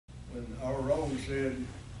our own said,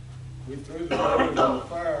 we threw the brothers in the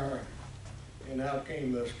fire, and out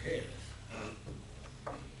came us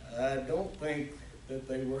cats. I don't think that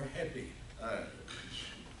they were happy.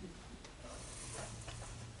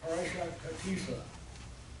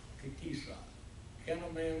 Tisa. Can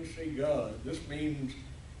a man see God? This means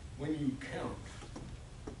when you count.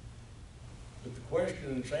 But the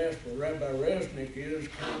question that's asked for Rabbi Resnick is,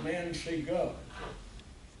 can a man see God?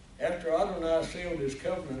 After Adonai sealed his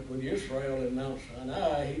covenant with Israel in Mount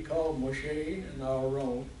Sinai, he called Moshe and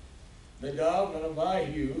Aaron, Nadab and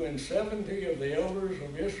Abihu, and 70 of the elders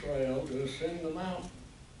of Israel to ascend the mountain.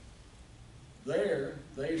 There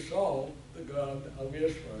they saw the God of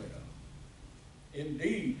Israel.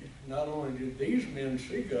 Indeed, not only did these men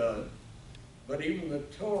see God, but even the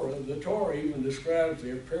Torah even describes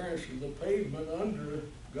the appearance of the pavement under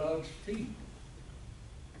God's feet.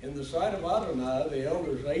 In the sight of Adonai, the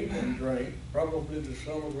elders ate and drank, probably to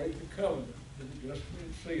celebrate the covenant that had just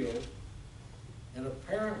been sealed. And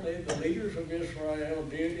apparently the leaders of Israel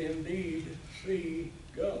did indeed see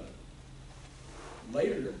God.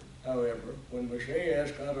 Later, however, when Moshe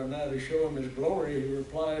asked Adonai to show him his glory, he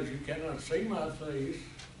replies, "You cannot see my face,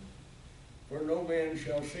 for no man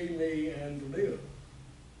shall see me and live."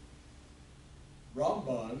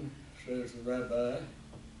 Ramban, says the rabbi,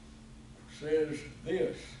 says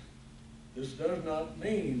this does not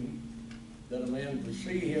mean that a man would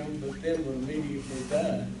see him but then would immediately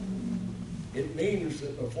die. It means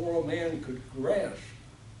that before a man could grasp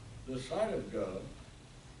the sight of God,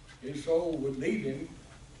 his soul would leave him.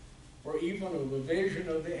 For even of the vision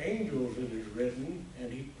of the angels it is written,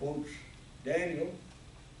 and he quotes Daniel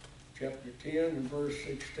chapter 10 and verse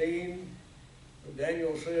 16.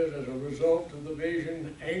 Daniel says, as a result of the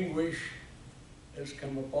vision, anguish has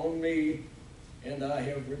come upon me, and I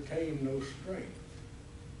have retained no strength.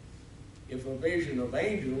 If a vision of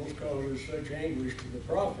angels causes such anguish to the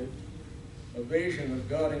prophet, a vision of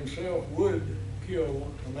God himself would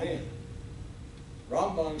kill a man.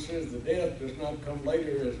 Ramban says the death does not come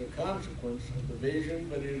later as a consequence of the vision,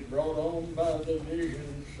 but is brought on by the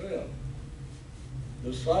vision itself.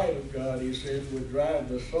 The sight of God, he said, would drive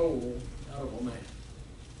the soul out of a man.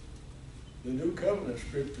 The New Covenant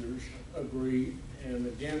scriptures agree, and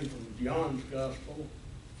again from John's Gospel,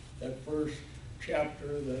 that first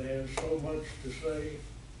chapter that has so much to say,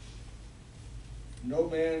 no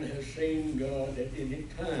man has seen God at any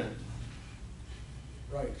time,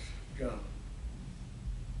 writes John.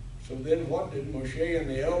 So then what did Moshe and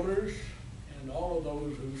the elders and all of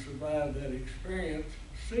those who survived that experience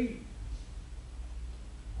see?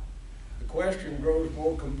 The question grows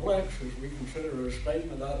more complex as we consider a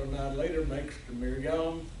statement Adonai later makes to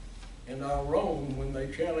Miriam and Aaron when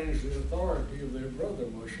they challenge the authority of their brother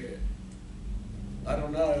Moshe.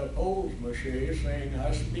 Adonai opposed Moshe, saying,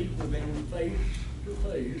 I speak with him face to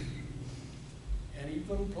face, and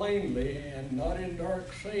even plainly, and not in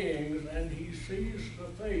dark sayings, and he sees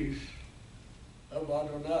the face of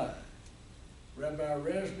Adonai. Rabbi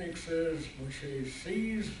Resnick says Moshe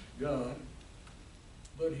sees God,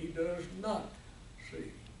 but he does not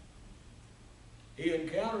see. He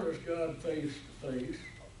encounters God face to face,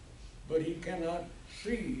 but he cannot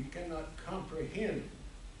see, he cannot comprehend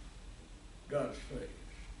God's face.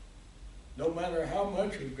 No matter how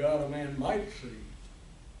much of God a man might see,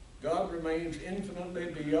 God remains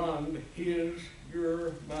infinitely beyond his,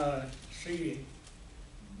 your, my seeing.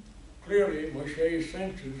 Clearly, Moshe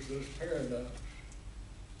senses this paradox.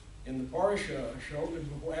 In the Parsha, shortly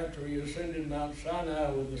after he ascended Mount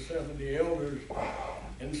Sinai with the 70 elders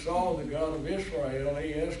and saw the God of Israel,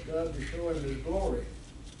 he asked God to show him his glory.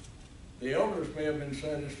 The elders may have been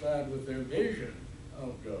satisfied with their vision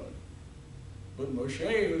of God, but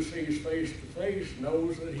Moshe, who sees face to face,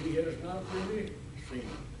 knows that he has not really seen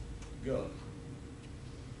God.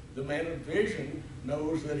 The man of vision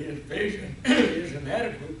knows that his vision is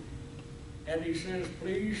inadequate, and he says,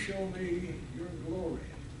 please show me your glory.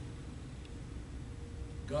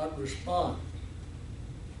 God responds,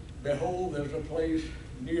 behold, there's a place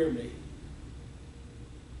near me.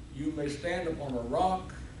 You may stand upon a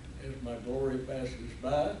rock as my glory passes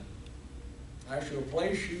by. I shall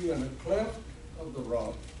place you in a cleft of the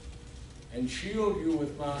rock and shield you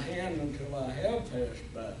with my hand until I have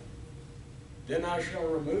passed by. Then I shall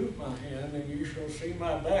remove my hand, and you shall see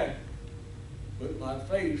my back, but my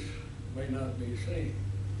face may not be seen.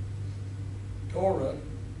 Torah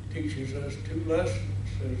teaches us two lessons,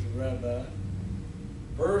 says the rabbi.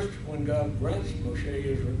 First, when God grants Moshe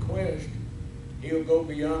his request, he'll go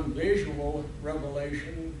beyond visual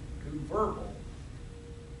revelation to verbal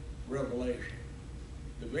revelation.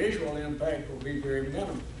 The visual impact will be very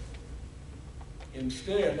minimal.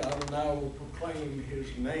 Instead, Adonai will proclaim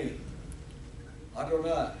his name.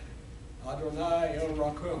 Adonai, Adonai El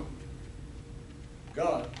Rakum,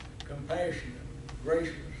 God, compassionate,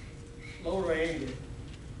 gracious, slow to anger,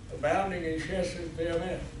 abounding in chesed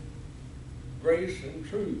ve'emet, grace and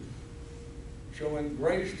truth, showing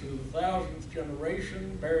grace to the 1000th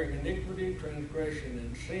generation, bearing iniquity, transgression,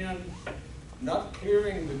 and sin, not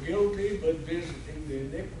clearing the guilty, but visiting the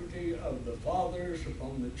iniquity of the fathers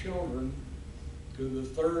upon the children to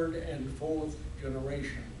the 3rd and 4th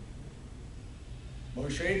generation.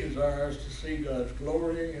 Moshe desires to see God's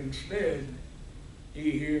glory. Instead,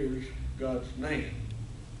 he hears God's name,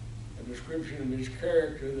 a description of his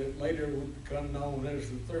character that later would become known as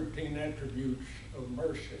the 13 attributes of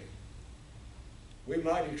mercy. We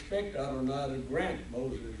might expect Adonai to grant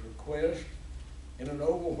Moses' request in an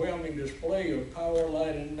overwhelming display of power,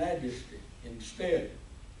 light, and majesty. Instead,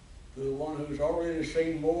 to the one who's already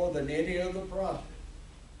seen more than any other prophet,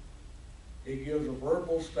 he gives a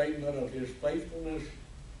verbal statement of his faithfulness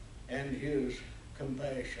and his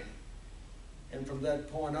compassion. And from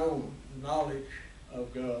that point on, knowledge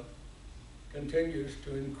of God continues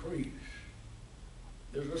to increase.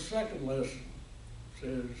 There's a second lesson,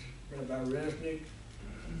 says Rabbi Resnick,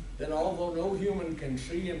 that although no human can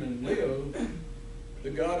see him and live, the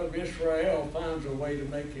God of Israel finds a way to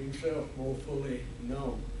make himself more fully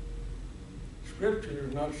known. Scripture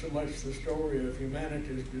is not so much the story of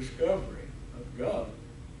humanity's discovery of God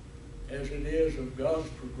as it is of God's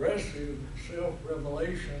progressive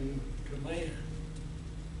self-revelation to man.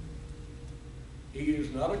 He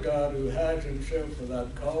is not a God who hides himself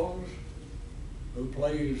without cause, who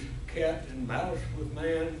plays cat and mouse with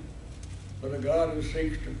man, but a God who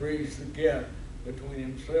seeks to bridge the gap between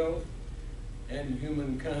himself and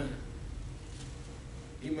humankind.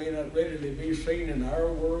 He may not readily be seen in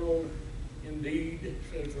our world. Indeed,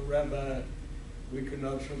 says the rabbi, we could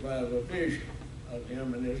not survive a vision of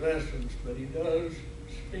him in his essence, but he does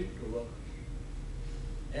speak to us.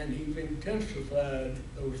 And he's intensified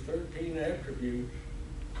those 13 attributes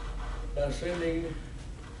by sending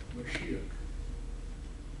Mashiach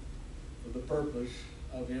for the purpose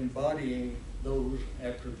of embodying those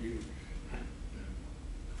attributes.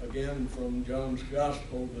 Again, from John's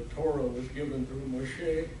Gospel, the Torah was given through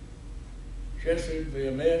Moshe. Chesed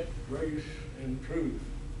ve'emet, grace and truth,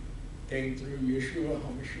 came through Yeshua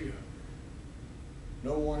HaMashiach.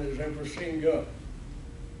 No one has ever seen God,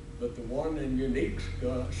 but the one and unique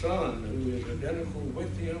Son who is identical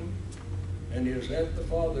with him and is at the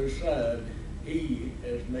Father's side, he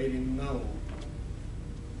has made him known.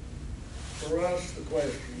 For us, the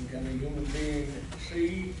question, can a human being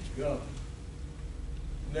see God?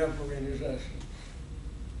 Never in his essence,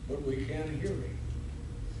 but we can hear him.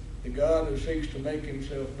 The God who seeks to make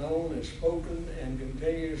himself known is spoken and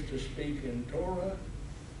continues to speak in Torah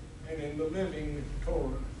and in the living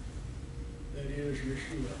Torah that is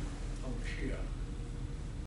Yeshua HaMashiach.